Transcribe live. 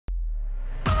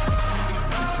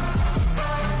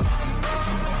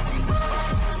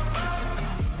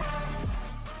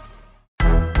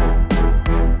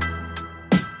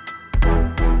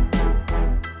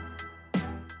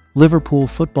Liverpool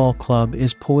Football Club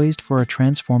is poised for a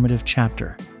transformative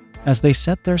chapter as they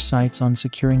set their sights on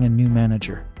securing a new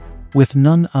manager, with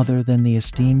none other than the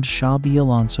esteemed Xabi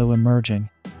Alonso emerging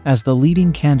as the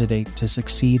leading candidate to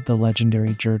succeed the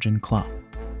legendary Jurgen Klopp.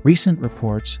 Recent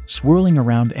reports swirling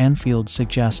around Anfield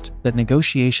suggest that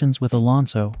negotiations with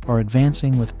Alonso are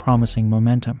advancing with promising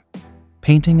momentum,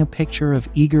 painting a picture of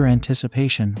eager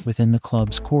anticipation within the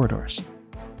club's corridors.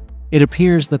 It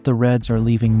appears that the Reds are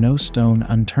leaving no stone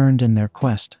unturned in their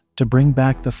quest to bring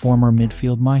back the former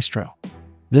midfield maestro,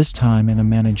 this time in a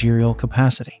managerial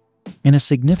capacity. In a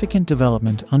significant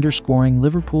development underscoring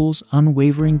Liverpool's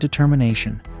unwavering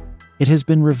determination, it has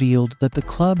been revealed that the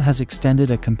club has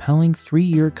extended a compelling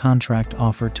 3-year contract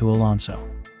offer to Alonso,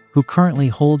 who currently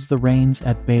holds the reins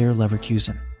at Bayer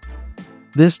Leverkusen.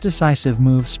 This decisive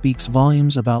move speaks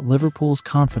volumes about Liverpool's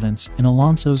confidence in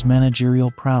Alonso's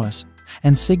managerial prowess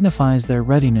and signifies their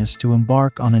readiness to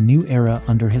embark on a new era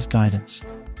under his guidance.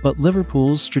 But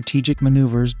Liverpool's strategic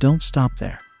maneuvers don't stop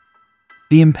there.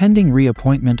 The impending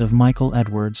reappointment of Michael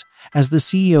Edwards as the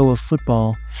CEO of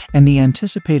football and the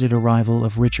anticipated arrival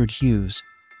of Richard Hughes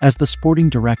as the sporting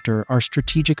director are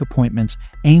strategic appointments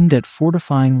aimed at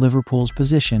fortifying Liverpool's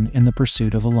position in the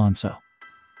pursuit of Alonso.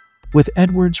 With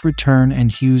Edwards' return and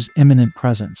Hughes' imminent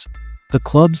presence, the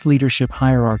club's leadership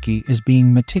hierarchy is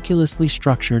being meticulously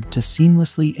structured to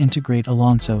seamlessly integrate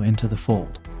Alonso into the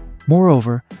fold.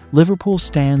 Moreover, Liverpool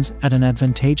stands at an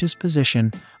advantageous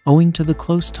position owing to the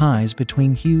close ties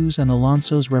between Hughes and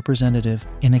Alonso's representative,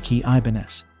 Iñaki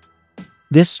Ibanez.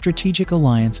 This strategic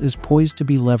alliance is poised to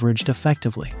be leveraged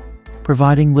effectively,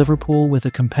 providing Liverpool with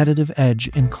a competitive edge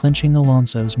in clinching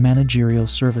Alonso's managerial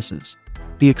services.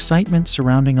 The excitement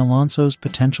surrounding Alonso's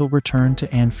potential return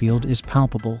to Anfield is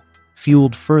palpable,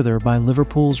 fueled further by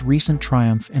Liverpool's recent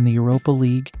triumph in the Europa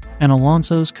League and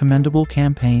Alonso's commendable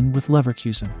campaign with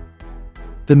Leverkusen.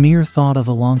 The mere thought of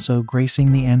Alonso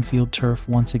gracing the Anfield turf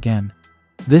once again,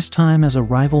 this time as a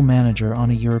rival manager on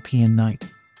a European night,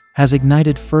 has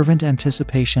ignited fervent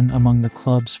anticipation among the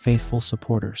club's faithful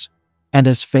supporters. And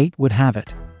as fate would have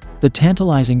it, the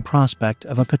tantalizing prospect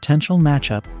of a potential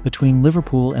matchup between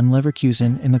Liverpool and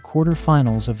Leverkusen in the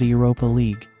quarter-finals of the Europa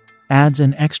League adds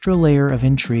an extra layer of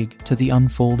intrigue to the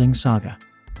unfolding saga.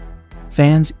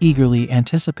 Fans eagerly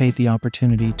anticipate the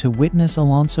opportunity to witness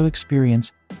Alonso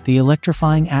experience the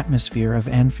electrifying atmosphere of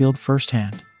Anfield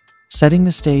firsthand, setting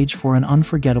the stage for an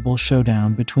unforgettable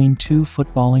showdown between two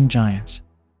footballing giants.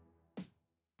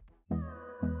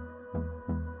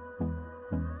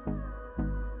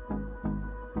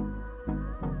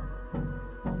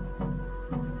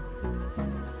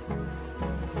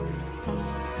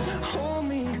 Hold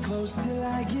me close till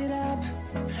I get up.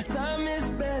 Time is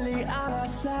barely on our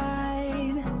side.